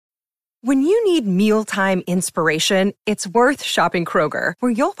When you need mealtime inspiration, it's worth shopping Kroger,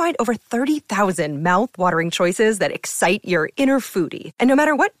 where you'll find over 30,000 mouth-watering choices that excite your inner foodie. And no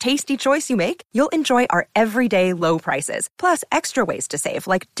matter what tasty choice you make, you'll enjoy our everyday low prices, plus extra ways to save,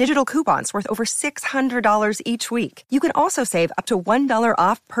 like digital coupons worth over $600 each week. You can also save up to $1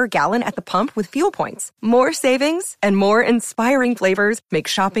 off per gallon at the pump with fuel points. More savings and more inspiring flavors make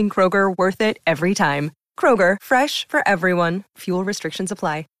shopping Kroger worth it every time. Kroger, fresh for everyone. Fuel restrictions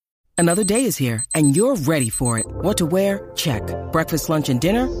apply. Another day is here, and you're ready for it. What to wear? Check. Breakfast, lunch, and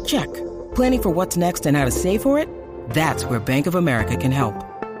dinner? Check. Planning for what's next and how to save for it? That's where Bank of America can help.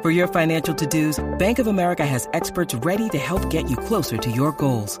 For your financial to-dos, Bank of America has experts ready to help get you closer to your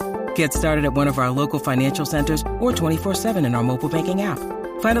goals. Get started at one of our local financial centers or 24/7 in our mobile banking app.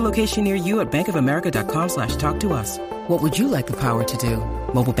 Find a location near you at bankofamerica.com/talktous. What would you like the power to do?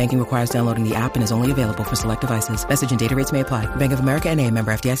 Mobile banking requires downloading the app and is only available for select devices. Message and data rates may apply. Bank of America NA,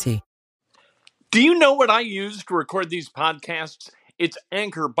 member FDIC. Do you know what I use to record these podcasts? It's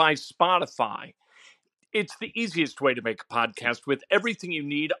Anchor by Spotify. It's the easiest way to make a podcast with everything you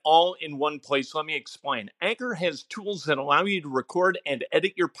need all in one place. Let me explain. Anchor has tools that allow you to record and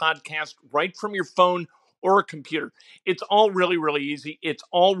edit your podcast right from your phone or a computer. It's all really, really easy. It's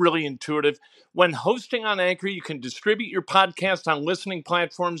all really intuitive. When hosting on Anchor, you can distribute your podcast on listening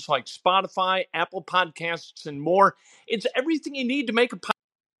platforms like Spotify, Apple Podcasts, and more. It's everything you need to make a podcast.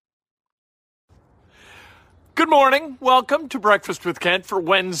 Good morning. Welcome to Breakfast with Kent for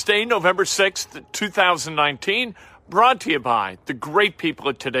Wednesday, November 6th, 2019. Brought to you by the great people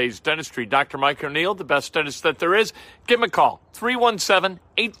at Today's Dentistry. Dr. Mike O'Neill, the best dentist that there is. Give him a call,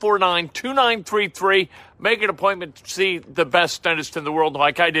 317-849-2933. Make an appointment to see the best dentist in the world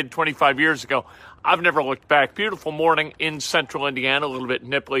like I did 25 years ago. I've never looked back. Beautiful morning in central Indiana, a little bit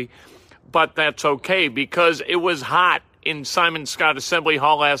nipply, but that's okay because it was hot in Simon Scott Assembly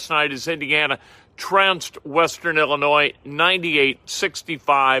Hall last night as Indiana trounced Western Illinois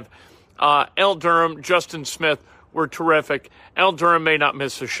 98-65. El Durham, Justin Smith were terrific. El Durham may not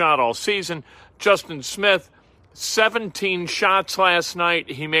miss a shot all season. Justin Smith, 17 shots last night.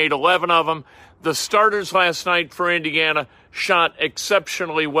 He made 11 of them. The starters last night for Indiana shot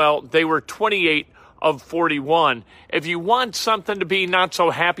exceptionally well. They were 28 of 41. If you want something to be not so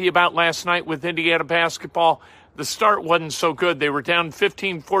happy about last night with Indiana basketball, the start wasn't so good. They were down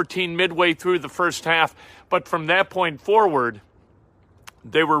 15-14 midway through the first half, but from that point forward,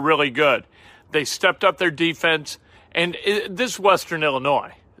 they were really good. They stepped up their defense, and this is Western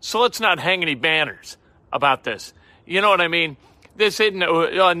Illinois. So let's not hang any banners about this. You know what I mean? This isn't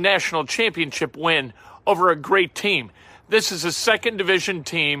a national championship win over a great team. This is a second division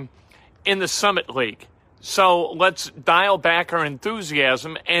team in the Summit League. So let's dial back our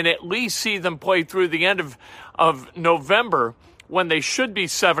enthusiasm and at least see them play through the end of November when they should be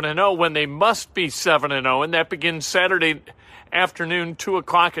 7-0, when they must be 7-0, and that begins Saturday afternoon, 2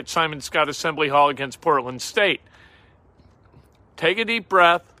 o'clock at Simon Scott Assembly Hall against Portland State. Take a deep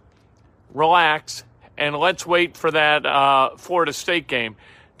breath, relax, and let's wait for that Florida State game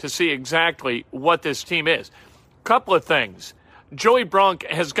to see exactly what this team is. Couple of things. Joey Brunk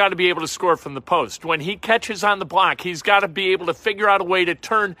has got to be able to score from the post. When he catches on the block, he's got to be able to figure out a way to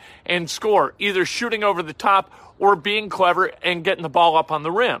turn and score, either shooting over the top or being clever and getting the ball up on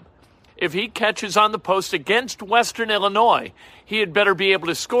the rim. If he catches on the post against Western Illinois, he had better be able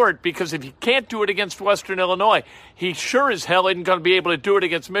to score it, because if he can't do it against Western Illinois, he sure as hell isn't going to be able to do it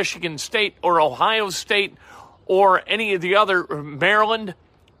against Michigan State or Ohio State or any of the other Maryland,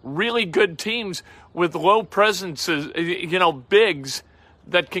 really good teams with low presences, bigs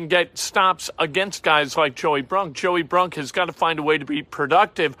that can get stops against guys like Joey Brunk. Joey Brunk has got to find a way to be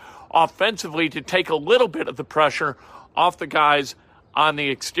productive offensively to take a little bit of the pressure off the guys on the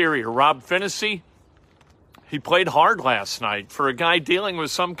exterior. Rob Finney, he played hard last night. For a guy dealing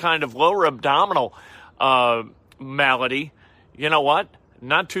with some kind of lower abdominal malady, you know what?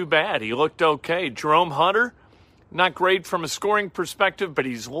 Not too bad. He looked okay. Jerome Hunter, not great from a scoring perspective, but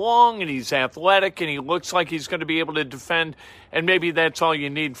he's long and he's athletic and he looks like he's going to be able to defend, and maybe that's all you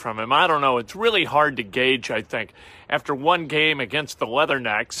need from him. I don't know. It's really hard to gauge, I think, after one game against the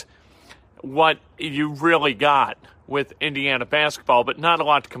Leathernecks, what you really got with Indiana basketball, but not a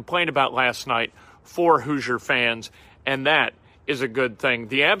lot to complain about last night for Hoosier fans, and that is a good thing.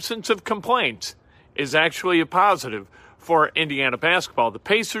 The absence of complaints is actually a positive for Indiana basketball. The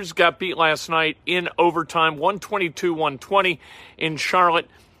Pacers got beat last night in overtime, 122-120 in Charlotte.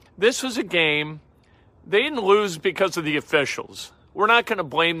 This was a game, they didn't lose because of the officials. We're not going to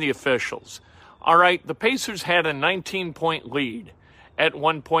blame the officials. All right, the Pacers had a 19-point lead at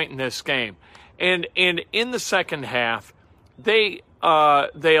one point in this game. And in the second half, they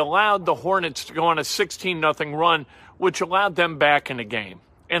they allowed the Hornets to go on a 16-0 run, which allowed them back in the game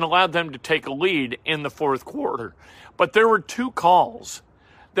and allowed them to take a lead in the fourth quarter. But there were two calls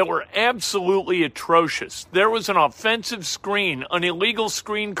that were absolutely atrocious. There was an offensive screen, an illegal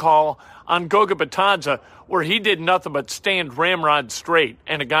screen call on Goga Batanza where he did nothing but stand ramrod straight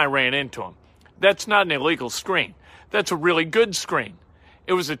and a guy ran into him. That's not an illegal screen. That's a really good screen.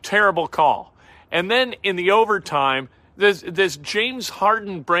 It was a terrible call. And then in the overtime, this James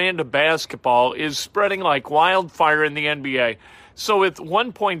Harden brand of basketball is spreading like wildfire in the NBA. So with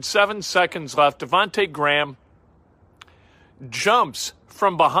 1.7 seconds left, Devontae Graham jumps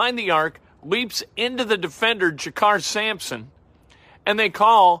from behind the arc, leaps into the defender, Jakar Sampson, and they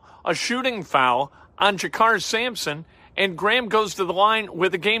call a shooting foul on Jakar Sampson, and Graham goes to the line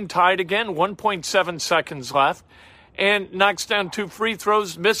with the game tied again, 1.7 seconds left, and knocks down 2 free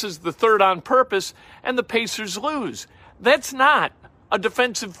throws, misses the third on purpose, and the Pacers lose. That's not a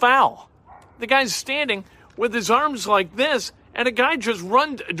defensive foul. The guy's standing with his arms like this, and a guy just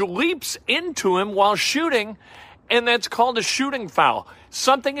leaps into him while shooting, and that's called a shooting foul.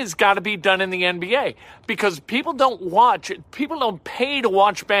 Something has got to be done in the NBA because people don't pay to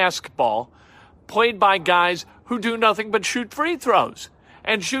watch basketball played by guys who do nothing but shoot free throws.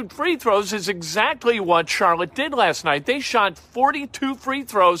 And shoot free throws is exactly what Charlotte did last night. They shot 42 free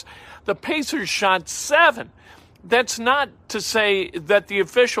throws. The Pacers shot 7. That's not to say that the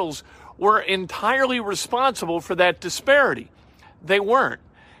officials were entirely responsible for that disparity. They weren't.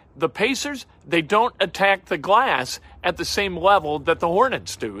 The Pacers, they don't attack the glass at the same level that the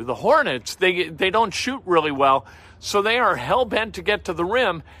Hornets do. The Hornets, they don't shoot really well, so they are hell-bent to get to the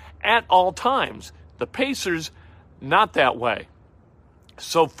rim at all times. The Pacers, not that way.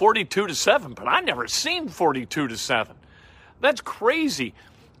 So 42-7, but I never seen 42-7. That's crazy.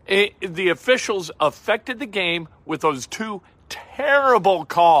 The officials affected the game with those two terrible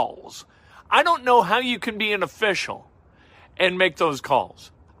calls. I don't know how you can be an official and make those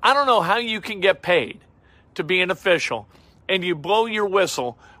calls. I don't know how you can get paid to be an official and you blow your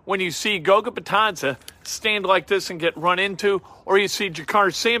whistle when you see Goga Batanza stand like this and get run into, or you see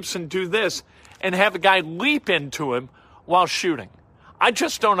Jakar Sampson do this and have a guy leap into him while shooting. I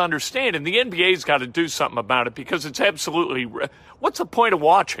just don't understand, and the NBA's got to do something about it because it's absolutely... What's the point of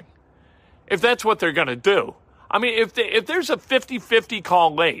watching if that's what they're going to do? I mean, if there's a 50-50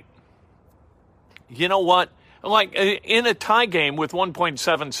 call late, you know what? Like in a tie game with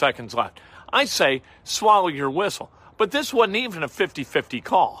 1.7 seconds left, I say swallow your whistle. But this wasn't even a 50-50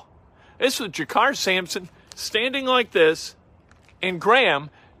 call. This was Jakar Sampson standing like this and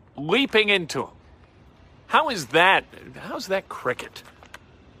Graham leaping into him. How's that cricket?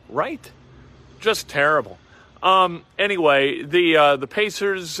 Right? Just terrible. Anyway, the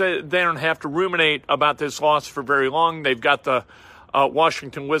Pacers, they don't have to ruminate about this loss for very long. They've got the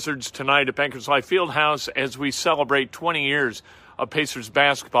Washington Wizards tonight at Bankers Life Fieldhouse as we celebrate 20 years of Pacers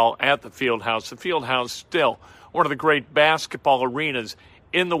basketball at the Fieldhouse. The Fieldhouse still one of the great basketball arenas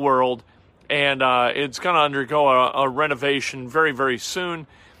in the world, and it's going to undergo a renovation very, very soon.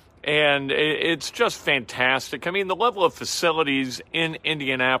 And it's just fantastic. I mean, the level of facilities in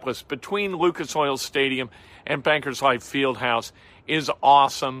Indianapolis between Lucas Oil Stadium and Bankers Life Fieldhouse is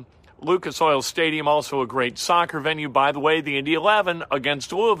awesome. Lucas Oil Stadium, also a great soccer venue. By the way, the Indy 11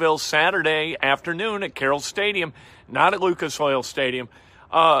 against Louisville Saturday afternoon at Carroll Stadium, not at Lucas Oil Stadium.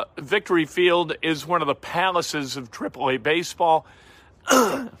 Victory Field is one of the palaces of AAA baseball.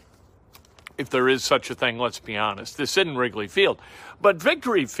 If there is such a thing, let's be honest. This isn't Wrigley Field. But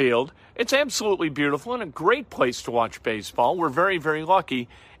Victory Field, it's absolutely beautiful and a great place to watch baseball. We're very, very lucky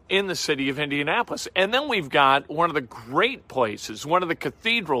in the city of Indianapolis. And then we've got one of the great places, one of the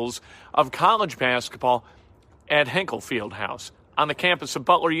cathedrals of college basketball at Hinkle Fieldhouse on the campus of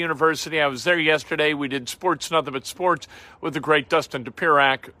Butler University. I was there yesterday. We did Sports Nothing But Sports with the great Dustin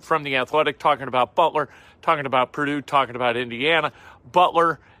DePirac from The Athletic, talking about Butler, talking about Purdue, talking about Indiana.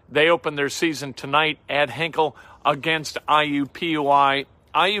 Butler, they open their season tonight at Hinkle against IUPUI.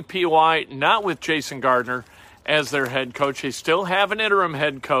 IUPUI, not with Jason Gardner as their head coach. They still have an interim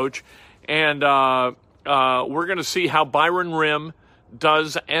head coach. And we're going to see how Byron Rim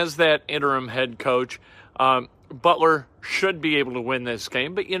does as that interim head coach. Butler should be able to win this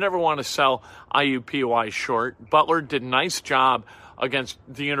game, but you never want to sell IUPUI short. Butler did a nice job against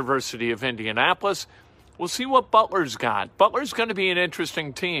the University of Indianapolis. We'll see what Butler's got. Butler's going to be an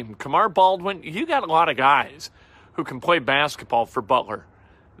interesting team. Kamar Baldwin, you got a lot of guys who can play basketball for Butler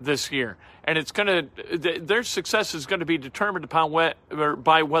this year. And it's going to, their success is going to be determined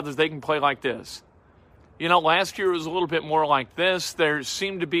by whether they can play like this. You know, last year was a little bit more like this. There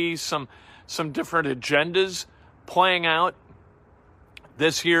seemed to be some different agendas playing out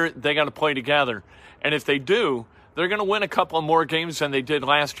This year, they got to play together. And if they do, they're going to win a couple of more games than they did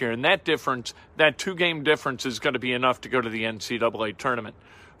last year. And that difference, that 2-game difference, is going to be enough to go to the NCAA tournament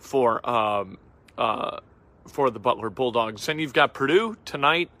for the Butler Bulldogs. And you've got Purdue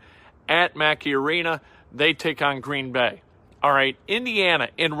tonight at Mackey Arena. They take on Green Bay. All right, Indiana,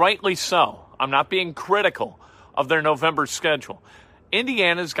 and rightly so. I'm not being critical of their November schedule.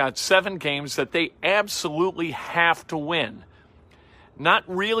 Indiana's got 7 games that they absolutely have to win. Not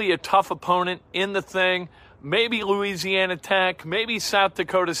really a tough opponent in the thing. Maybe Louisiana Tech, maybe South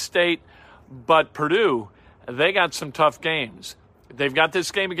Dakota State, but Purdue, they got some tough games. They've got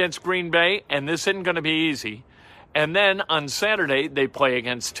this game against Green Bay, and this isn't going to be easy. And then on Saturday, they play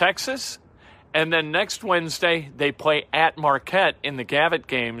against Texas. And then next Wednesday, they play at Marquette in the Gavitt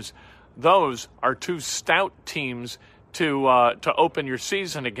games. Those are 2 stout teams to open your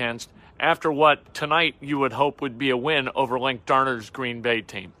season against after what tonight you would hope would be a win over Link Darner's Green Bay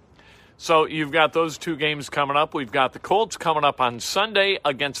team. So you've got those 2 games coming up. We've got the Colts coming up on Sunday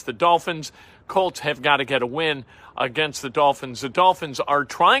against the Dolphins. Colts have got to get a win against the Dolphins. The Dolphins are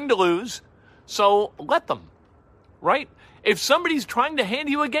trying to lose, so let them, right? If somebody's trying to hand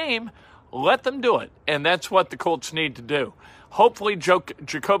you a game, let them do it, and that's what the Colts need to do. Hopefully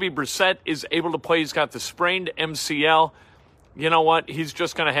Jacoby Brissett is able to play. He's got the sprained MCL. You know what? He's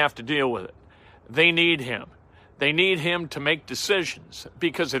just going to have to deal with it. They need him. They need him to make decisions,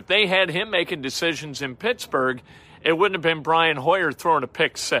 because if they had him making decisions in Pittsburgh, it wouldn't have been Brian Hoyer throwing a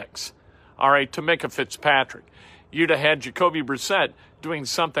pick 6, all right, to Micah Fitzpatrick. You'd have had Jacoby Brissett doing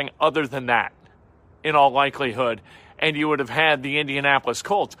something other than that, in all likelihood, and you would have had the Indianapolis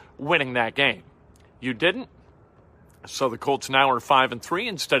Colts winning that game. You didn't, so the Colts now are 5-3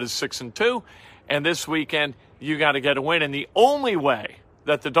 instead of 6-2, and this weekend you got to get a win, and the only way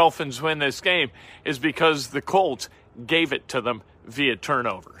that the Dolphins win this game is because the Colts gave it to them via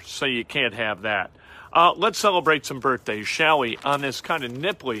turnover, so you can't have that. Let's celebrate some birthdays, shall we, on this kind of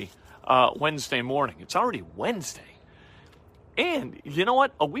nipply Wednesday morning. It's already Wednesday. And you know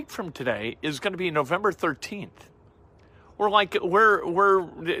what? A week from today is going to be November 13th. We're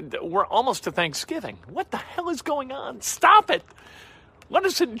almost to Thanksgiving. What the hell is going on? Stop it. Let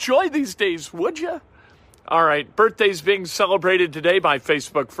us enjoy these days, would you? All right, birthdays being celebrated today by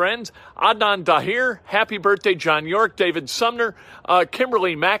Facebook friends. Adnan Dahir, happy birthday, John York, David Sumner,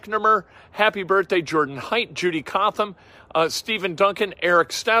 Kimberly McNamara, happy birthday, Jordan Height, Judy Cotham, Stephen Duncan,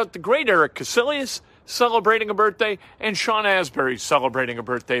 Eric Stout, the great Eric Casillas, celebrating a birthday, and Sean Asbury celebrating a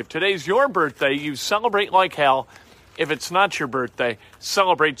birthday. If today's your birthday, you celebrate like hell. If it's not your birthday,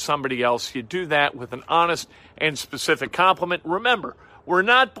 celebrate somebody else. You do that with an honest and specific compliment. Remember, we're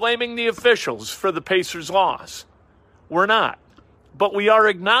not blaming the officials for the Pacers' loss. We're not. But we are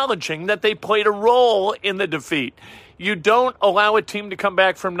acknowledging that they played a role in the defeat. You don't allow a team to come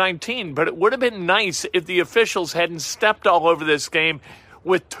back from 19, but it would have been nice if the officials hadn't stepped all over this game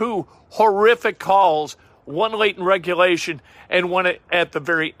with 2 horrific calls, one late in regulation and one at the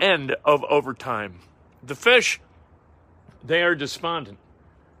very end of overtime. The Fish, they are despondent,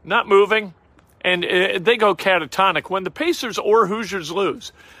 not moving, and they go catatonic. When the Pacers or Hoosiers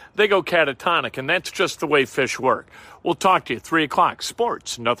lose, they go catatonic, and that's just the way Fish work. We'll talk to you 3 o'clock.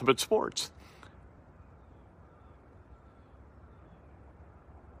 Sports, nothing but sports.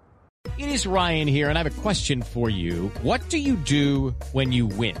 It is Ryan here, and I have a question for you. What do you do when you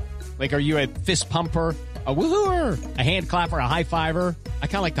win? Like, are you a fist pumper, a woohooer, a hand clapper, a high fiver? I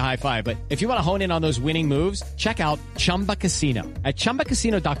kind of like the high five, but if you want to hone in on those winning moves, check out Chumba Casino. At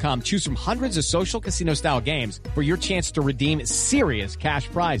ChumbaCasino.com, choose from hundreds of social casino-style games for your chance to redeem serious cash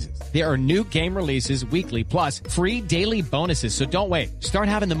prizes. There are new game releases weekly, plus free daily bonuses, so don't wait. Start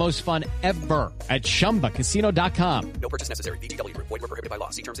having the most fun ever at ChumbaCasino.com. No purchase necessary. VGW. Void where prohibited by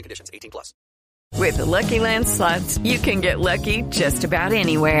law. See terms and conditions. 18+. With the Lucky Land Slots, you can get lucky just about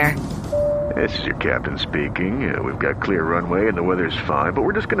anywhere. This is your captain speaking. We've got clear runway and the weather's fine, but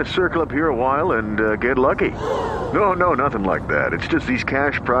we're just going to circle up here a while and get lucky. No, nothing like that. It's just these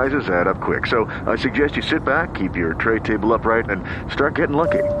cash prizes add up quick. So I suggest you sit back, keep your tray table upright, and start getting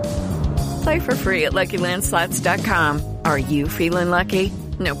lucky. Play for free at LuckyLandSlots.com. Are you feeling lucky?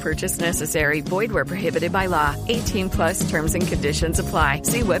 No purchase necessary. Void where prohibited by law. 18+ terms and conditions apply.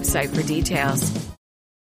 See website for details.